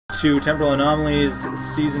to Temporal Anomalies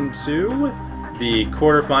Season 2, the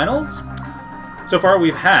quarterfinals. So far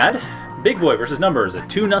we've had Big Boy versus Numbers, a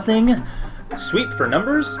 2-0 sweep for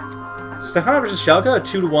Numbers. Stefano versus Schalke, a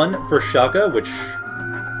 2-1 for Schalke, which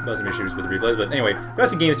was some issues with the replays, but anyway,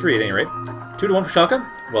 that's a game 3 at any rate. 2-1 for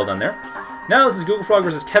Schalke, well done there. Now this is GoogleFrog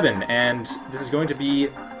versus Kevin, and this is going to be,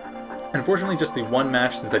 unfortunately, just the one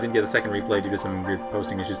match since I didn't get the second replay due to some weird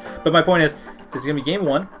posting issues. But my point is, this is going to be game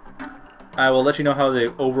 1. I will let you know how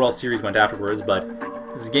the overall series went afterwards, but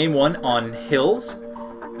this is game 1 on Hills.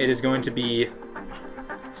 It is going to be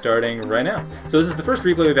starting right now. So this is the first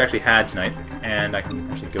replay we've actually had tonight, and I can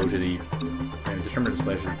actually go to the standard determinant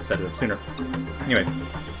display. I should have set it up sooner. Anyway,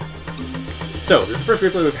 so this is the first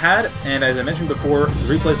replay we've had, and as I mentioned before,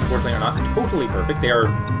 the replays unfortunately are not totally perfect. They are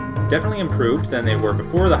definitely improved than they were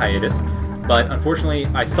before the hiatus, but unfortunately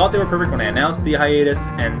I thought they were perfect when I announced the hiatus,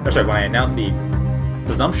 and when I announced the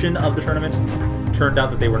resumption of the tournament. Turned out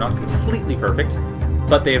that they were not completely perfect,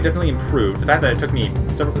 but they have definitely improved. The fact that it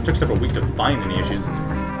took several weeks to find any issues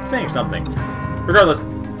is saying something. Regardless,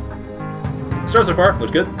 start so far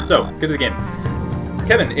looks good. So get to the game.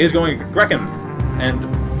 Kevin is going Greckham, and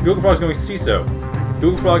GoogleFrog is going CISO.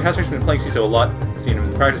 GoogleFrog has actually been playing CISO a lot, seen him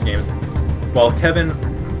in the practice games, while Kevin.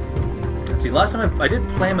 Let's see, last time I did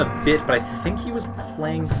play him a bit, but I think he was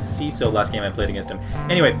playing CISO last game I played against him.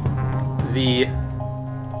 Anyway,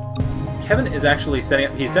 Kevin is actually setting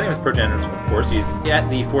up his progenitors, of course. He's at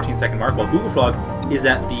the 14-second mark, while GoogleFrog is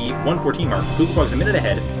at the 1:14 mark. GoogleFrog's a minute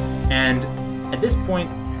ahead, and at this point,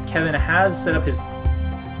 Kevin has set up his...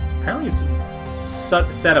 Apparently he's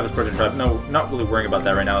set up his progenitor tribe. No, not really worrying about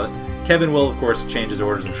that right now. Kevin will, of course, change his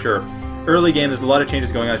orders, I'm sure. Early game, there's a lot of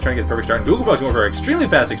changes going on. He's trying to get the perfect start, and GoogleFrog's going for an extremely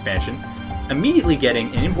fast expansion, immediately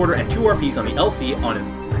getting an importer and 2 RPs on the LC on his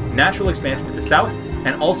natural expansion to the south,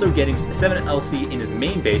 and also getting 7 LC in his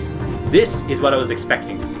main base. This is what I was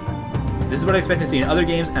expecting to see. This is what I expected to see in other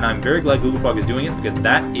games, and I'm very glad GoogleFrog is doing it, because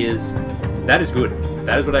that is good.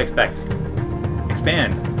 That is what I expect.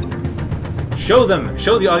 Expand. Show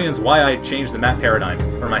the audience why I changed the map paradigm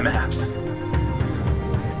for my maps.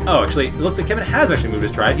 Oh, actually, it looks like Kevin has actually moved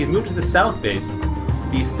his triad. He's moved to the south base,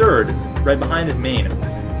 the 3rd, right behind his main.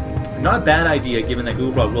 Not a bad idea, given that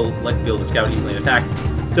GoogleFrog will like to be able to scout easily and attack.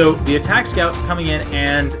 So the attack scout's coming in,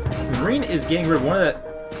 and Marine is getting rid of one of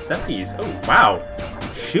the Seppies. Oh, wow.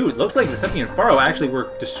 Shoot, looks like the Seppi and Faro actually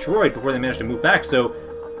were destroyed before they managed to move back, so...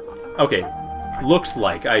 Okay, looks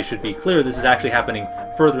like, I should be clear, this is actually happening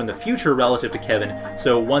further in the future relative to Kevin,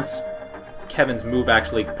 so once Kevin's move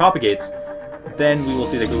actually propagates, then we will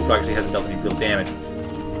see that GoogleFrog actually hasn't dealt any real damage.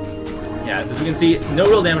 Yeah, as we can see, no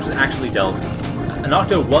real damage is actually dealt. An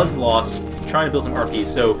Octo was lost, trying to build some RPs,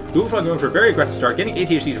 so GoogleFrog going for a very aggressive start, getting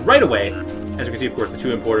ATHCs right away. As you can see, of course, the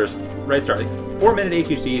 2 importers, right start. 4-minute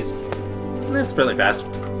ATHCs, that's fairly fast.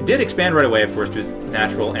 It did expand right away, of course, to his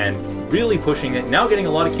natural, and really pushing it. Now getting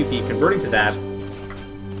a lot of QP, converting to that.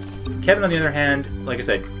 Kevin, on the other hand, like I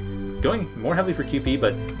said, going more heavily for QP,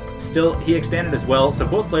 but still, he expanded as well. So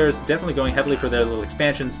both players definitely going heavily for their little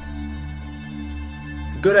expansions.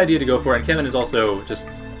 Good idea to go for it, and Kevin is also just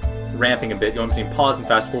ramping a bit, going between pause and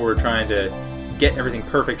fast forward, trying to get everything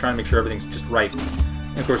perfect, trying to make sure everything's just right.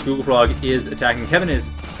 And of course, GoogleFrog is attacking. Kevin is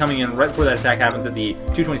coming in right before that attack happens at the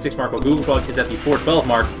 2:26 mark, while GoogleFrog is at the 4:12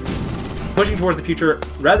 mark, pushing towards the future.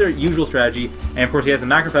 Rather usual strategy. And of course, he has the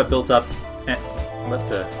macrofab built up. And what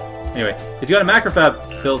the? Anyway, he's got a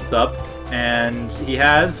macrofab built up, and he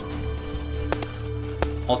has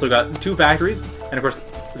also got 2 factories. And of course,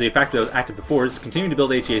 the factory that was active before is continuing to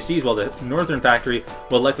build HACs, while the northern factory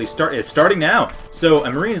will likely is starting now. So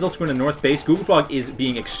a Marine is also going to the north base. GoogleFrog is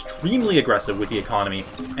being extremely aggressive with the economy,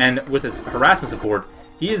 and with his harassment support,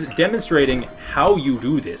 he is demonstrating how you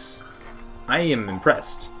do this. I am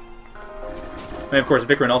impressed. And of course,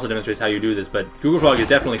 Achron also demonstrates how you do this, but GoogleFrog is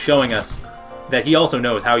definitely showing us that he also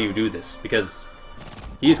knows how you do this, because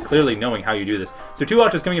he is clearly knowing how you do this. So 2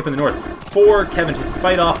 Octos coming in from the north for Kevin to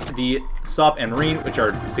fight off the SOP and Marine, which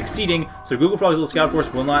are succeeding. So GoogleFrog's little scout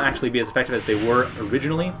force will not actually be as effective as they were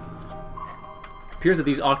originally. It appears that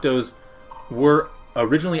these Octos were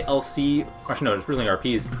originally LC... Actually, no, it was originally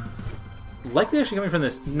RPs. Likely actually coming from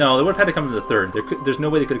this... No, they would have had to come from the 3rd. There's no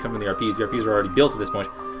way they could have come from the RPs. The RPs are already built at this point.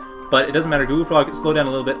 But it doesn't matter. GoogleFrog slowed down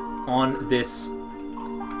a little bit on this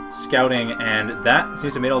scouting, and that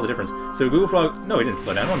seems to have made all the difference. So GoogleFrog, no, he didn't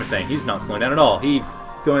slow down. What am I saying? He's not slowing down at all. He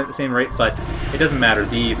going at the same rate, but it doesn't matter.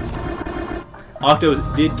 The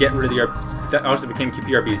Octos did get rid of the that Octos became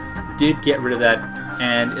QPRPs, did get rid of that,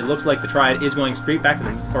 and it looks like the Triad is going straight back to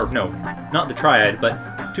the, or no, not the Triad,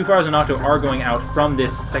 but 2 Faros and Octo are going out from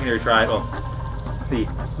this secondary Triad. Well, the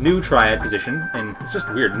new Triad position, and it's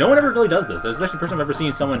just weird. No one ever really does this. This is actually the first time I've ever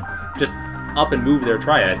seen someone just up and move their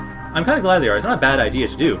Triad. I'm kind of glad they are. It's not a bad idea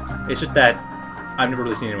to do. It's just that I've never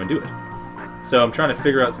really seen anyone do it. So I'm trying to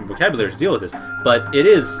figure out some vocabulary to deal with this. But it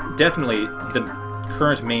is definitely the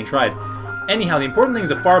current main Triad. Anyhow, the important thing is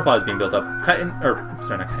the Pharopod is being built up.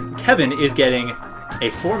 Kevin is getting a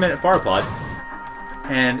 4-minute Pharopod,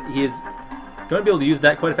 and he is going to be able to use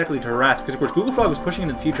that quite effectively to harass, because of course GoogleFrog was pushing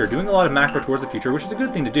into the future, doing a lot of macro towards the future, which is a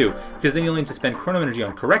good thing to do, because then you'll need to spend chrono energy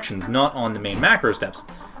on corrections, not on the main macro steps.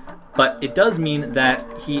 But it does mean that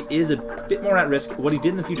he is a bit more at risk. What he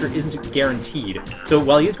did in the future isn't guaranteed. So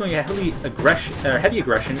while he is going to heavy aggression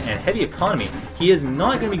and heavy economy, he is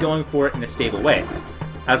not going to be going for it in a stable way.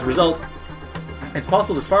 As a result, it's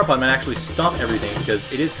possible this Pharopod might actually stop everything, because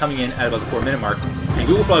it is coming in at about the 4-minute mark. And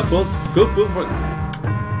GoogleFrog,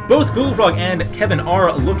 both GoogleFrog and Kevin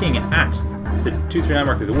are looking at the 239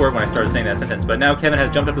 mark through the war when I started saying that sentence. But now Kevin has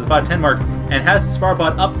jumped up to the 510 mark and has his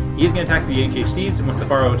Pharopod up. He is going to attack the ATHCs once the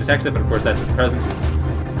Pharo detects it, but of course that's at the present.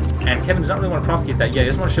 And Kevin does not really want to propagate that yet. He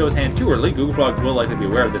doesn't want to show his hand too early. GoogleFrog will likely be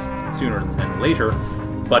aware of this sooner than later.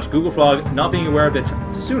 But GoogleFrog not being aware of it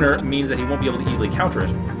sooner means that he won't be able to easily counter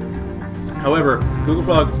it. However,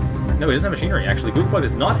 GoogleFrog... No, he doesn't have machinery, actually. GoogleFrog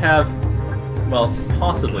does not have... Well,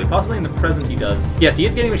 possibly. Possibly in the present he does. Yes, he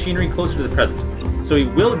is getting machinery closer to the present. So he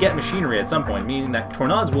will get machinery at some point, meaning that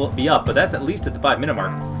Tornads will be up, but that's at least at the 5-minute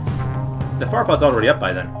mark. The Pharopod's already up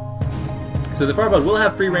by then. So the Pharopod will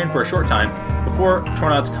have free reign for a short time before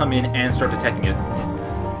Tornads come in and start detecting it.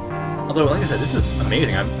 Although, like I said, this is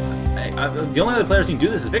amazing. The only other player I've seen do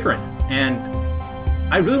this is Achron, and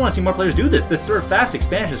I really want to see more players do this. This sort of fast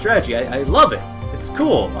expansion strategy. I love it. It's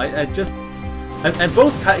cool. And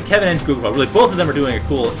both Kevin and GoogleFrog, really both of them are doing a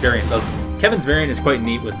cool variant. Kevin's variant is quite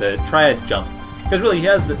neat with the Triad jump, because really he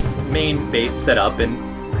has the main base set up, and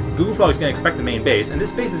GoogleFrog is going to expect the main base, and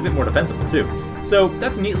this base is a bit more defensible too. So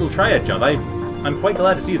that's a neat little Triad jump. I'm quite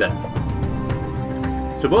glad to see that.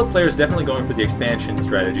 So both players definitely going for the expansion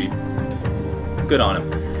strategy. Good on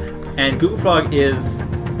him. And GoogleFrog is,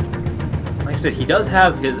 like I said, he does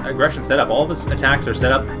have his aggression set up. All of his attacks are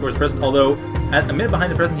set up for his present, although at a minute behind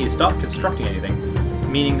the present he has stopped constructing anything,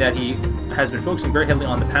 meaning that he has been focusing very heavily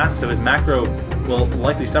on the past, so his macro will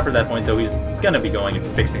likely suffer at that point, though he's going to be going and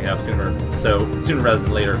fixing it up sooner rather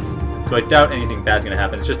than later. So I doubt anything bad's going to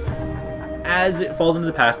happen. It's just, as it falls into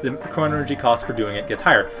the past, the chrono energy cost for doing it gets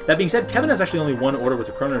higher. That being said, Kevin has actually only one order with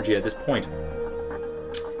the chrono energy at this point.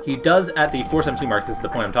 He does at the 417 mark, this is the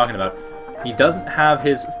point I'm talking about. He doesn't have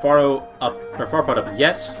his Pharopod up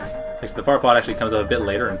yet. So the Pharopod actually comes up a bit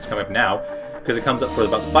later, and it's coming up now, because it comes up for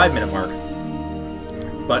about the 5-minute mark.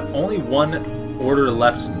 But only one order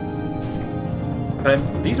left.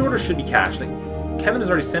 But these orders should be cached. Kevin has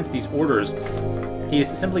already sent these orders. He is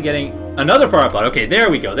simply getting another Pharopod. Okay, there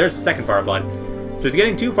we go. There's the second Pharopod. So he's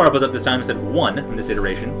getting 2 Pharopods up this time instead of 1 in this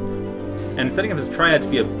iteration. And setting up his Triad to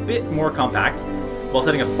be a bit more compact, while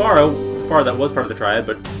setting a Pharo that was part of the Triad,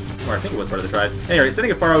 or I think it was part of the Triad. Anyway,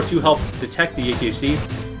 setting a Pharo to help detect the ATHC.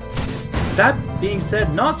 That being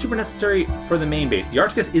said, not super necessary for the main base. The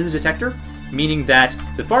Arcticus is a detector, meaning that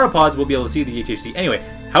the Pharopods will be able to see the HHC anyway.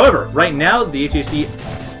 However, right now the HHC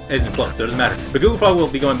isn't cloaked, so it doesn't matter. But GoogleFrog will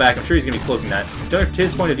be going back. I'm sure he's going to be cloaking that. To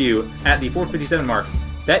his point of view, at the 457 mark,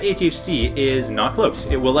 that HHC is not cloaked.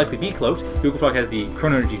 It will likely be cloaked. GoogleFrog has the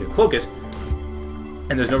chrono energy to cloak it,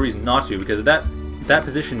 and there's no reason not to, because at that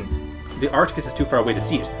position, the Arcticus is too far away to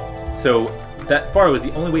see it. So that Pharo is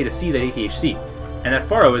the only way to see that ATHC. And that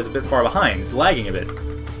Pharo is a bit far behind. It's lagging a bit.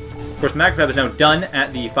 Of course, the Macrofab is now done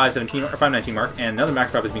at the 517 or 519 mark, and another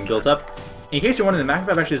Macrofab is being built up. In case you're wondering, the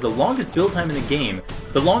Macrofab actually is the longest build time in the game.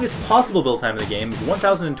 The longest possible build time in the game,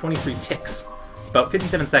 1,023 ticks. About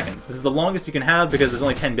 57 seconds. This is the longest you can have because there's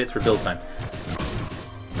only 10 bits for build time.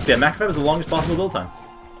 So yeah, Macrofab is the longest possible build time.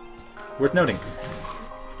 Worth noting.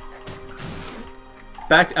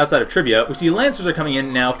 Back outside of trivia, we see Lancers are coming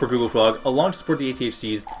in now for GoogleFrog, along to support the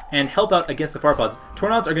ATHCs and help out against the Pharopods.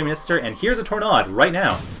 Tornads are going to be necessary, and here's a Tornad right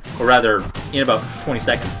now. Or rather, in about 20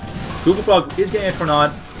 seconds. GoogleFrog is getting a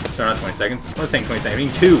Tornad. Sorry, not 20 seconds. What am I saying 20 seconds? I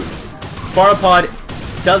mean 2.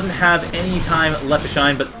 Pharopod doesn't have any time left to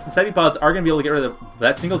shine, but the Sepipods are going to be able to get rid of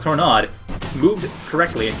that single Tornad, moved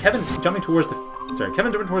correctly, and Kevin jumping towards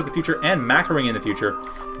the future and macroing in the future,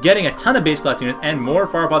 getting a ton of base class units and more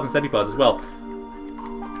Pharopods and Sepipods as well.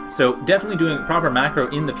 So definitely doing proper macro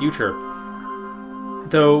in the future,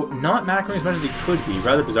 though not macroing as much as he could be.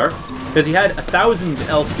 Rather bizarre, because he had 1,000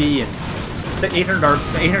 LC and 800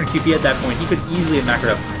 QP at that point. He could easily have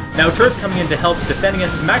macroed up. Now turrets coming in to help defending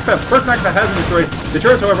against his Macrofab. First Macrofab has been destroyed. The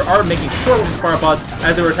turrets, however, are making short work of the Pharopods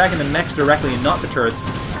as they were attacking the mechs directly and not the turrets.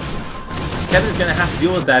 Kevin is going to have to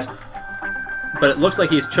deal with that, but it looks like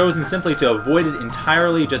he's chosen simply to avoid it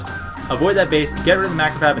entirely. Just avoid that base, get rid of the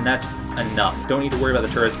macrofab, and that's enough. Don't need to worry about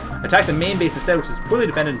the turrets. Attack the main base instead, which is poorly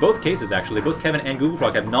defended in both cases, actually. Both Kevin and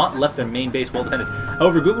GoogleFrog have not left their main base well defended.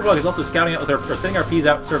 However, GoogleFrog is also scouting out with or sending RPs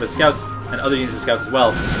out sort of as scouts, and other units as scouts as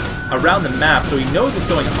well, around the map, so he knows what's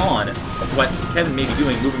going on, what Kevin may be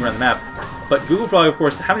doing, moving around the map. But GoogleFrog, of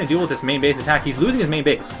course, having to deal with this main base attack, he's losing his main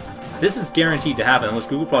base. This is guaranteed to happen unless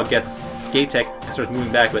GoogleFrog gets gate tech and starts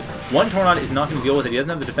moving back, but one Tornado is not going to deal with it. He doesn't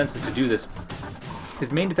have the defenses to do this.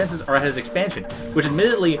 His main defenses are at his expansion, which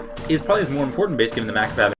admittedly is probably his more important base given the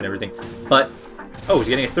macrofab and everything. But, oh, he's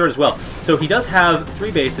getting a third as well. So he does have 3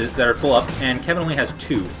 bases that are full up, and Kevin only has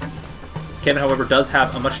 2. Kevin, however, does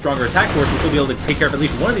have a much stronger attack force, which will be able to take care of at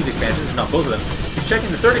least one of these expansions, if not both of them. He's checking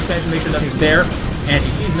the 3rd expansion to make sure nothing's there, and he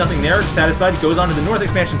sees nothing there. Satisfied, he goes on to the north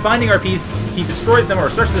expansion, finding RPs. He destroys them, or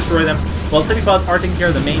starts to destroy them, while City Pods are taking care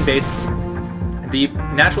of the main base. The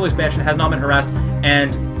natural expansion has not been harassed,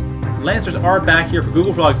 and Lancers are back here for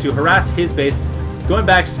GoogleFrog to harass his base. Going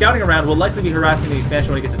back, scouting around, will likely be harassing the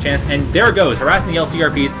expansion when he gets a chance, and there it goes, harassing the LC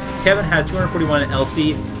RPs. Kevin has 241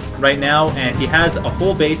 LC right now, and he has a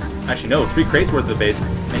whole base, actually no, 3 crates worth of the base,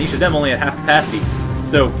 and each of them only at half capacity.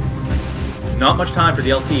 So, not much time for the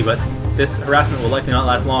LC, but this harassment will likely not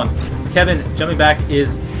last long. Kevin, jumping back,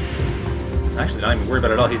 is actually not even worried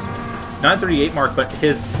about it at all. He's 938 mark, but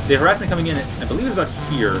the harassment coming in, I believe, is about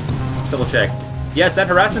here. Double check. Yes, that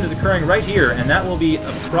harassment is occurring right here, and that will be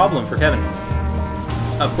a problem for Kevin.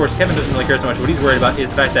 Of course, Kevin doesn't really care so much. What he's worried about is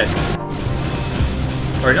the fact that,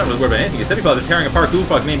 or not really worried about anything. The City Pods are tearing apart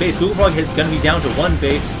GoogleFrog's main base. GoogleFrog is going to be down to 1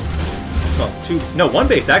 base. Well, 1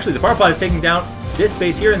 base, actually. The Fire Pod is taking down this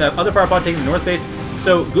base here, and the other Fire Pod taking the north base.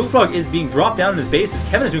 So GoogleFrog is being dropped down in his bases.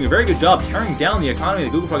 Kevin is doing a very good job tearing down the economy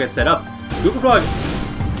that GoogleFrog had set up. GoogleFrog,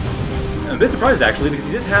 I'm a bit surprised, actually, because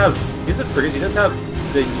he does have frigates, he does have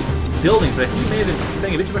the buildings, but I think he may have been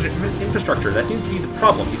spending a bit too much on infrastructure. That seems to be the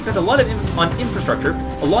problem. He spent a lot on infrastructure,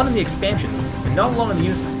 a lot on the expansions, and not a lot on the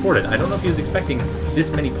units to support it. I don't know if he was expecting this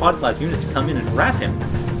many pod class units to come in and harass him.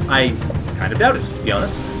 I kind of doubt it, to be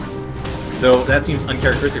honest. Though that seems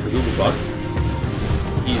uncharacteristic for GoogleFrog.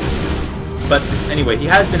 But anyway, he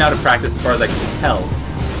has been out of practice as far as I can tell,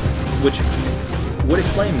 which would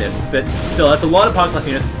explain this, but still, that's a lot of pod class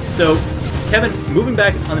units. So Kevin moving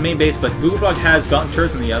back on the main base, but GoogleFrog has gotten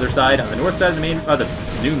turrets on the other side, on the north side of the main, the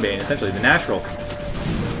noon bane, essentially, the natural.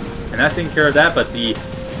 And that's taking care of that, but the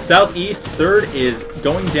southeast third is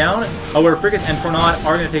going down. However, frigates and Tornado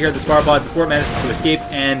are going to take care of this Fire Pod before it manages to escape,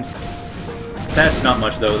 and that's not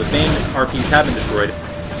much, though. The main RPs have been destroyed.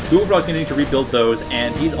 GoogleFrog's going to need to rebuild those,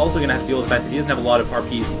 and he's also going to have to deal with the fact that he doesn't have a lot of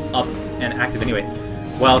RPs up and active anyway.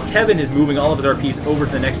 While Kevin is moving all of his RPs over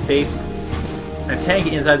to the next base, and a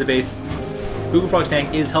tank inside the base. GoogleFrog's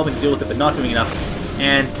tank is helping to deal with it, but not doing enough.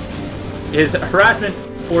 And his harassment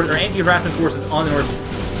or anti-harassment forces on the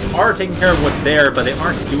north are taking care of what's there, but they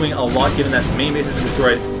aren't doing a lot given that the main base has been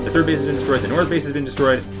destroyed, the third base has been destroyed, the north base has been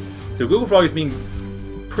destroyed. So GoogleFrog is being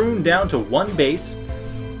pruned down to 1 base,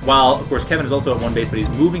 while, of course, Kevin is also at 1 base, but he's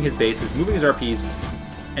moving his bases, moving his RPs,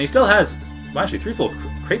 and he still has, well, actually, 3 full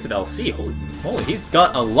crates of LC. Holy, he's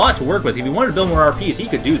got a lot to work with. If he wanted to build more RPs, he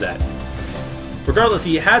could do that. Regardless,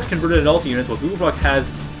 he has converted it all to units, while GoogleFrog has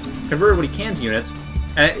converted what he can to units,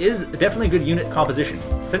 and it is definitely a good unit composition.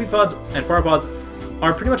 City Pods and Fire Pods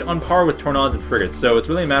are pretty much on par with Tornadoes and Frigates, so it's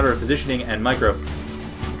really a matter of positioning and micro.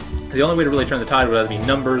 The only way to really turn the tide would either be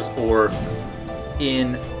numbers or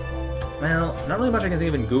in, well, not really much I can think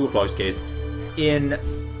of in GoogleFrog's case. In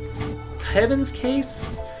Kevin's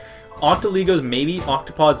case, Octolegos maybe,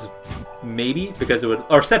 Octopods maybe, because it would,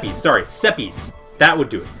 or Seppies, sorry, Seppies, that would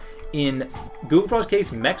do it. In GoogleFrog's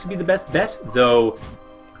case, mechs would be the best bet, though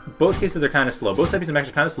both cases are kind of slow. Both Seppies and mechs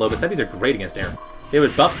are kind of slow, but Seppies are great against air. They were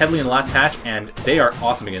buffed heavily in the last patch, and they are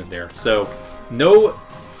awesome against air. So, no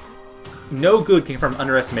good came from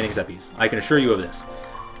underestimating Seppies. I can assure you of this.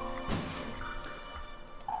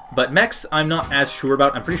 But mechs, I'm not as sure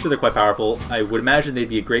about. I'm pretty sure they're quite powerful. I would imagine they'd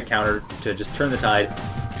be a great counter to just turn the tide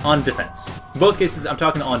on defense. In both cases, I'm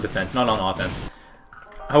talking on defense, not on offense.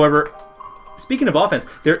 However, speaking of offense,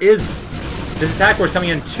 there is this attack force coming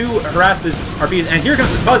in to harass this RPs, and here comes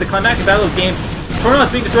probably the climactic battle of the game. Tornado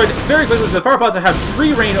is being destroyed very quickly, so the Fire Pods have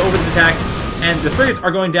free reign over this attack, and the frigates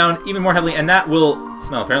are going down even more heavily, and that will,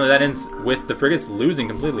 well, apparently that ends with the frigates losing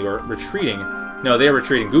completely, or retreating. No, they are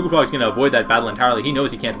retreating. GoogleFrog is going to avoid that battle entirely. He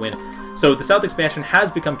knows he can't win. So the south expansion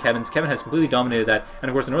has become Kevin's. Kevin has completely dominated that, and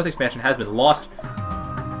of course the north expansion has been lost.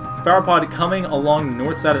 Fire Pod coming along the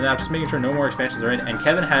north side of the map, just making sure no more expansions are in, and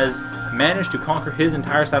Kevin has managed to conquer his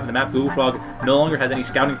entire side of the map. GoogleFrog no longer has any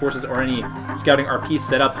scouting forces or any scouting RPs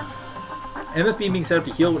set up. MFB being set up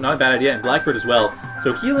to heal, not a bad idea, and Blackbird as well.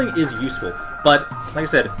 So healing is useful, but like I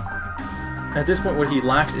said, at this point what he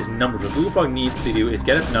lacks is numbers. What GoogleFrog needs to do is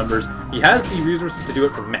get up numbers. He has the resources to do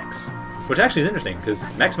it for mechs, which actually is interesting, because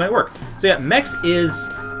mechs might work. So yeah, mechs are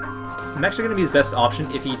going to be his best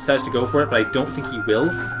option if he decides to go for it, but I don't think he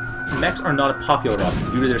will. Mechs are not a popular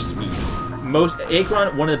option due to their speed.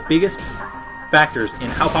 Achron, one of the biggest factors in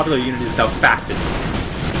how popular a unit is how fast it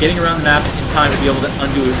is. Getting around the map in time to be able to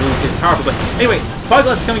undo a move is powerful. But anyway,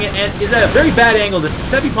 Foglass is coming in and is at a very bad angle. The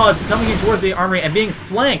Sepipod's coming in towards the armory and being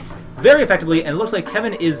flanked very effectively. And it looks like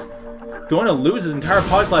Kevin is going to lose his entire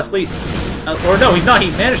Podclass fleet. Or no, he's not. He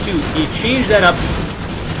managed to. He changed that up.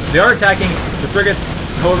 They are attacking the frigates.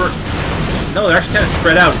 However, no, they're actually kind of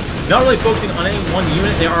spread out. Not really focusing on any one unit.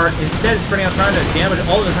 They are instead spreading out, trying to damage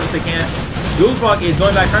all of them as much as they can. GoogleFrog is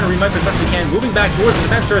going back, trying to remicro as much as they can, moving back towards the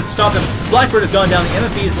defense turrets to stop them. Blackbird has gone down, the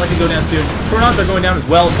MFB is likely to go down soon. Coronats are going down as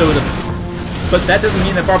well, but that doesn't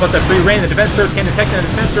mean that Farbots have free reign. The defense turrets can detect them,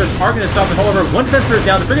 the defense turrets are going to stop them. However, one defense turret is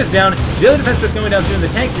down, the frigate's down, the other defense turret's going down soon,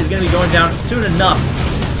 the tank is going to be going down soon enough.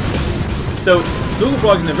 So,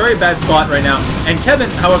 GoogleFrog is in a very bad spot right now, and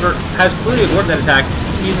Kevin, however, has clearly avoided that attack.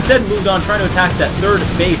 He's instead moved on, trying to attack that third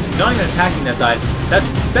base, not even attacking that side. That's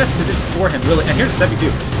the best position for him, really. And here's the Sepi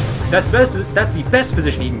too. That's the best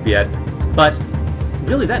position he can be at. But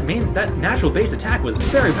really, that natural base attack was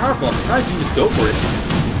very powerful. I'm surprised he just go for it.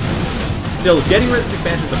 Still, getting rid of this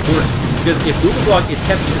expansion is important, because if GoogleFrog is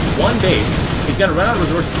kept in just one base, he's going to run out of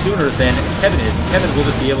resources sooner than Kevin is. And Kevin will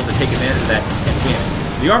just be able to take advantage of that and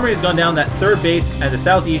win. The armory has gone down. That third base at the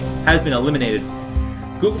southeast has been eliminated.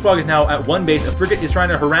 GoogleFrog is now at one base. A frigate is trying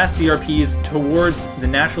to harass the RPs towards the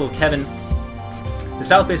natural Kevin. The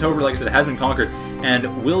south base, however, like I said, has been conquered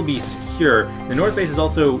and will be secure. The north base is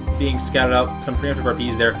also being scattered out, some preemptive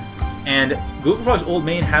RPs there. And GoogleFrog's old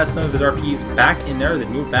main has some of his RPs back in there that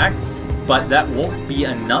moved back, but that won't be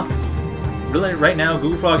enough. Really, right now,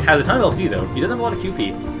 GoogleFrog has a ton of LC, though. He doesn't have a lot of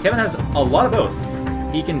QP. Kevin has a lot of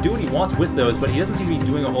both. He can do what he wants with those, but he doesn't seem to be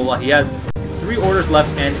doing a whole lot. He has 3 orders left,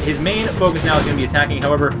 and his main focus now is going to be attacking.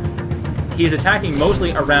 However, he is attacking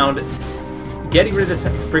mostly around getting rid of this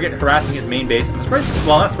frigate harassing his main base. I'm surprised,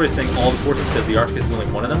 well, I'm not surprised saying all his forces, because the Arcticus is only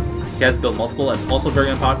one of them. He has built multiple, and it's also very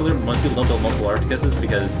unpopular. Most people don't build multiple Arcticuses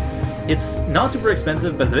because it's not super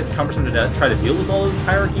expensive, but it's a bit cumbersome to try to deal with all those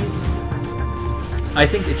hierarchies. I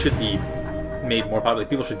think it should be made more popular.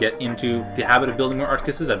 People should get into the habit of building more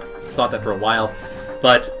Arcticuses. I've thought that for a while,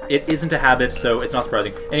 but it isn't a habit, so it's not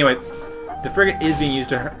surprising. Anyway, the frigate is being used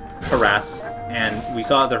to harass, and we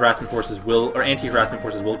saw the harassment forces will, or anti-harassment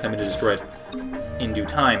forces will come in to destroy it in due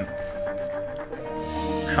time.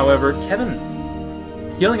 However,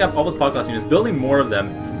 Kevin, healing up all his Podclass units, building more of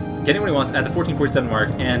them, getting what he wants at the 1447 mark,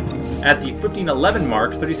 and at the 1511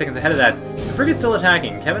 mark, 30 seconds ahead of that, the frigate's still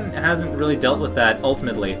attacking. Kevin hasn't really dealt with that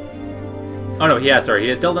ultimately. Oh no, he has, sorry. He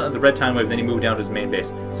had dealt with the red time wave, then he moved down to his main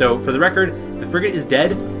base. So, for the record, the frigate is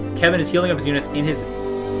dead. Kevin is healing up his units in his,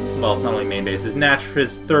 well, not only main base,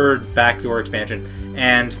 his third backdoor expansion.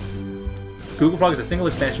 And GoogleFrog is a single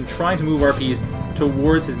expansion trying to move RPs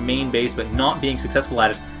towards his main base, but not being successful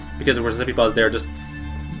at it because of where Sepipod's there,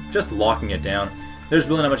 just locking it down. There's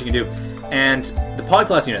really not much you can do. And the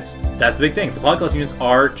Podclass units, that's the big thing. The Podclass units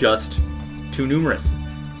are just too numerous.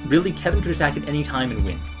 Really, Kevin could attack at any time and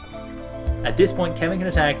win. At this point, Kevin can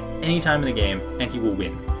attack any time in the game, and he will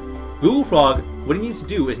win. GoogleFrog, what he needs to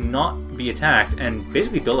do is not be attacked and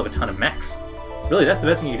basically build up a ton of mechs. Really, that's the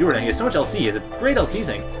best thing you can do right now. He has so much LC. He has a great LC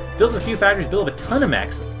thing. Builds a few factories, build up a ton of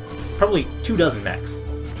mechs. Probably 24 mechs.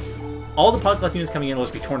 All the Podclass units coming in will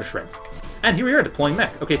just be torn to shreds. And here we are, deploying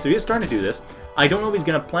mech. Okay, so he is starting to do this. I don't know if he's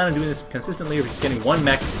going to plan on doing this consistently or if he's getting one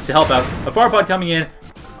mech to help out. A Farpod coming in,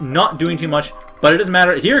 not doing too much, but it doesn't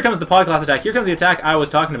matter. Here comes the Podclass attack. Here comes the attack I was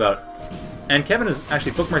talking about. And Kevin has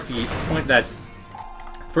actually bookmarked the point that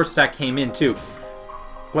first attack came in too.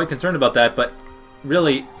 Quite concerned about that, but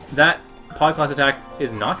really, that Podclass attack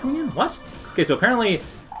is not coming in? What? Okay, so apparently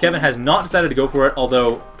Kevin has not decided to go for it,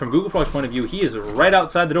 although from GoogleFrog's point of view, he is right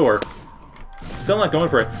outside the door. Still not going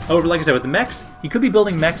for it. However, like I said, with the mechs, he could be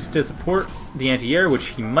building mechs to support the anti-air, which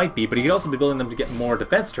he might be, but he could also be building them to get more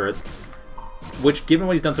defense turrets, which, given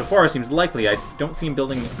what he's done so far, seems likely. I don't see him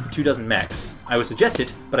building 24 mechs. I would suggest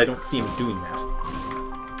it, but I don't see him doing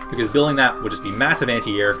that. Because building that would just be massive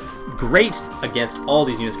anti-air, great against all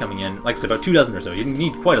these units coming in. Like I said, about 24 or so. You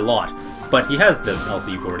need quite a lot, but he has the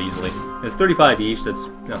LC for it easily. And it's 35 each, that's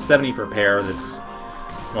 70 for a pair, that's,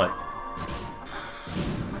 what,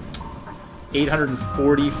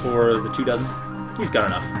 840 for the 24? He's got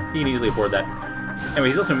enough. He can easily afford that. Anyway,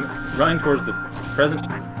 he's also running towards the present.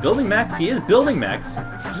 Building mechs? He is building mechs.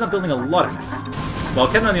 He's not building a lot of mechs. while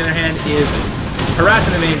Kevin, on the other hand, is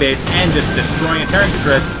harassing the main base and just destroying and tearing to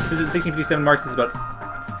shreds. This is at the 1657 mark. This is about,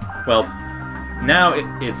 well, now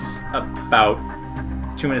it's about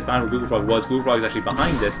 2 minutes behind where GoogleFrog was. GoogleFrog is actually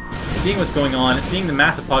behind this, seeing what's going on, seeing the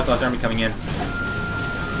massive Podclass army coming in.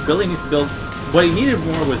 Billy needs to build. What he needed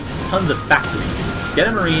more was tons of factories. Get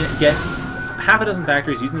a Marine, get half a dozen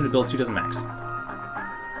factories, use them to build 2 dozen mechs.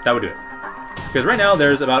 That would do it. Because right now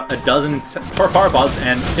there's about a dozen power pods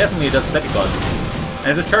and definitely a dozen semi pods. And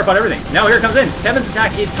it just terrified everything. Now here it comes in. Kevin's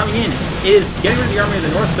attack is coming in. Is getting rid of the army of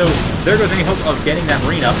the north, so there goes any hope of getting that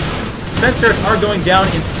Marine up. Fencers are going down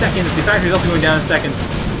in seconds. The factory is also going down in seconds.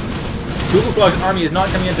 GoogleFrog's army is not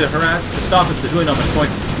coming in to harass, to stop it. There's really not much point.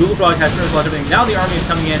 GoogleFrog has finished everything. Now the army is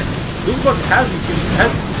coming in. GoogleFrog has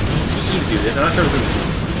CE to do this. I'm not sure if it's a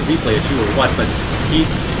replay issue or what, but he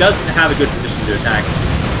doesn't have a good position to attack.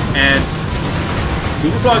 And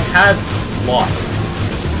GoogleFrog has lost.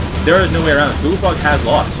 There is no way around this. GoogleFrog has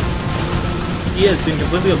lost. He has been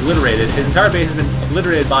completely obliterated. His entire base has been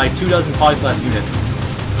obliterated by 2 dozen Podclass units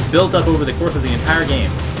built up over the course of the entire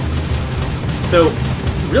game. So,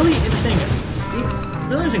 really interesting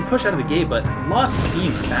push out of the gate, but lost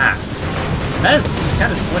steam fast. That is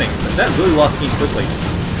kind of disappointing. That really lost steam quickly.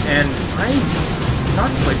 And I'm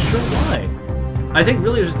not quite sure why. I think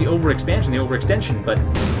really it was just the overexpansion, the overextension, but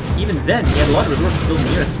even then, he had a lot of resources building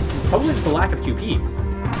units. Probably just the lack of QP.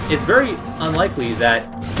 It's very unlikely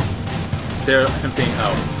that they're attempting...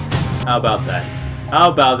 Oh, how about that?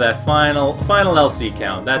 How about that final LC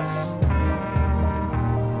count? That's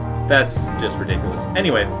just ridiculous.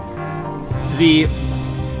 Anyway,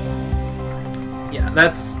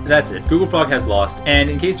 that's it. GoogleFrog has lost, and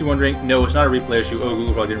in case you're wondering, no, it's not a replay issue. Oh,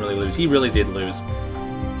 GoogleFrog didn't really lose. He really did lose.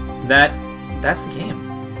 That's the game.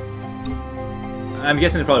 I'm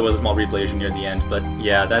guessing there probably was a small replay issue near the end, but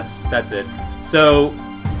yeah, that's it. So,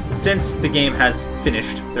 since the game has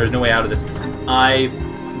finished, there's no way out of this. I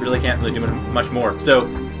really can't really do much more. So,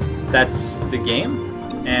 that's the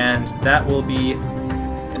game, and that will be...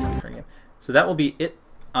 So that will be it.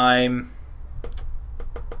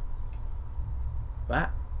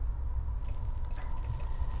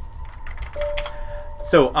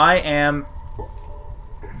 So I am...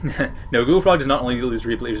 No, GoogleFrog does not only lose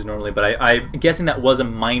replay issues normally, but I'm guessing that was a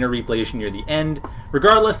minor replay issue near the end.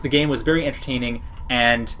 Regardless, the game was very entertaining,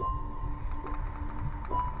 and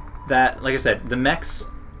that, like I said, the mechs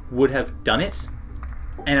would have done it.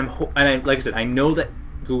 And like I said, I know that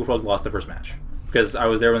GoogleFrog lost the first match because I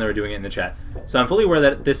was there when they were doing it in the chat. So I'm fully aware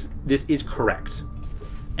that this is correct.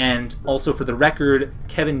 And also, for the record,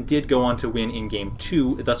 Kevin did go on to win in Game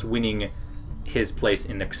 2, thus winning his place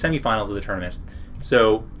in the semifinals of the tournament.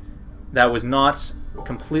 So that was not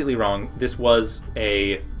completely wrong. This was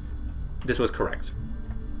correct.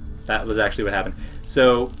 That was actually what happened.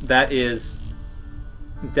 So that is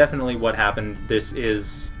definitely what happened. So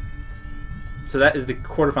that is the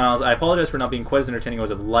quarterfinals. I apologize for not being quite as entertaining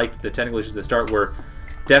as I would have liked. The technical issues at the start were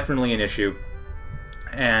definitely an issue.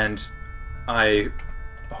 And I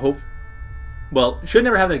hope... Well, should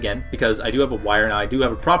never have that again, because I do have a wire now. I do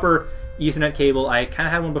have a proper Ethernet cable. I kind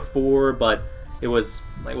of had one before, but I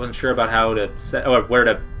wasn't sure about how to set, or where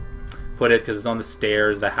to put it, because it's on the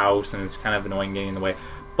stairs of the house, and it's kind of annoying getting in the way.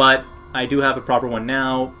 But I do have a proper one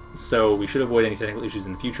now, so we should avoid any technical issues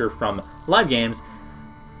in the future from live games.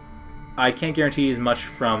 I can't guarantee as much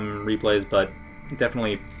from replays, but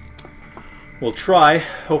definitely we'll try.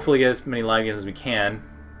 Hopefully get as many live games as we can,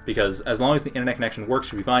 because as long as the internet connection works,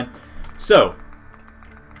 should be fine. So,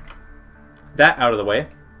 that out of the way.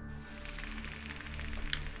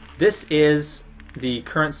 This is the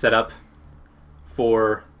current setup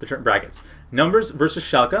for the brackets. Numbers versus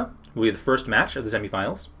Schalke will be the first match of the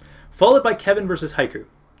semifinals, followed by Kevin versus Haiku.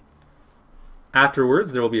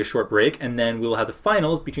 Afterwards, there will be a short break, and then we will have the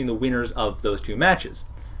finals between the winners of those two matches.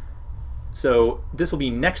 So this will be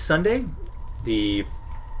next Sunday, the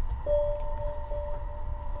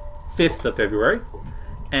 5th of February,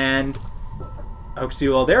 and I hope to see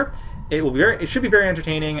you all there. It should be very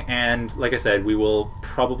entertaining, and like I said, we will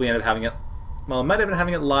probably end up having it. Well, might end up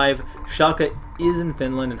having it live. Schalke is in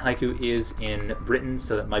Finland and Haiku is in Britain,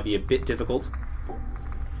 so that might be a bit difficult.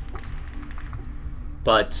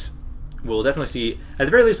 But we'll definitely see. At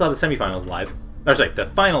the very least, we'll have the semifinals live. Or sorry, the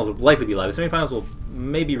finals will likely be live. The semifinals will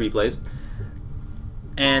maybe replays.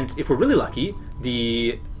 And if we're really lucky,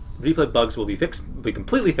 the replay bugs will be fixed, will be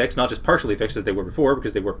completely fixed, not just partially fixed as they were before,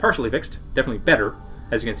 because they were partially fixed. Definitely better.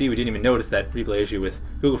 As you can see, we didn't even notice that replay issue with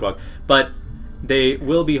GoogleFrog. But they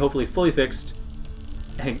will be hopefully fully fixed.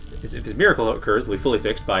 And if a miracle occurs, they'll be fully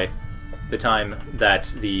fixed by the time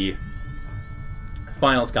that the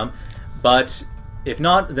finals come. But If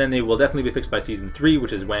not, then they will definitely be fixed by Season 3,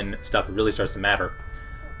 which is when stuff really starts to matter.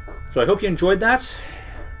 So I hope you enjoyed that,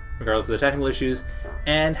 regardless of the technical issues,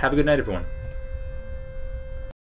 and have a good night, everyone.